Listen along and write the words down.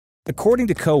According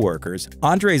to coworkers,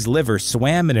 Andre's liver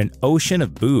swam in an ocean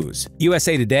of booze.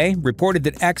 USA Today reported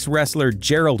that ex-wrestler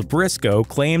Gerald Briscoe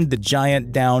claimed the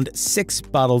Giant downed 6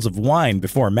 bottles of wine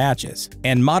before matches.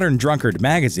 And Modern Drunkard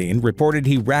magazine reported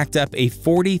he racked up a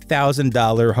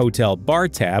 $40,000 hotel bar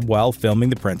tab while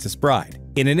filming The Princess Bride.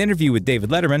 In an interview with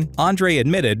David Letterman, Andre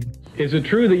admitted, "Is it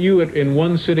true that you in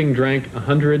one sitting drank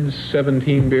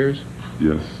 117 beers?"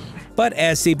 Yes. But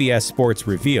as CBS Sports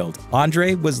revealed,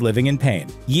 Andre was living in pain.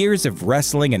 Years of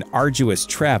wrestling and arduous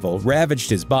travel ravaged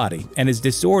his body, and his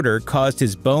disorder caused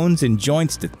his bones and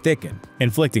joints to thicken,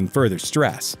 inflicting further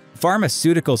stress.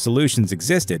 Pharmaceutical solutions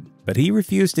existed, but he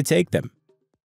refused to take them.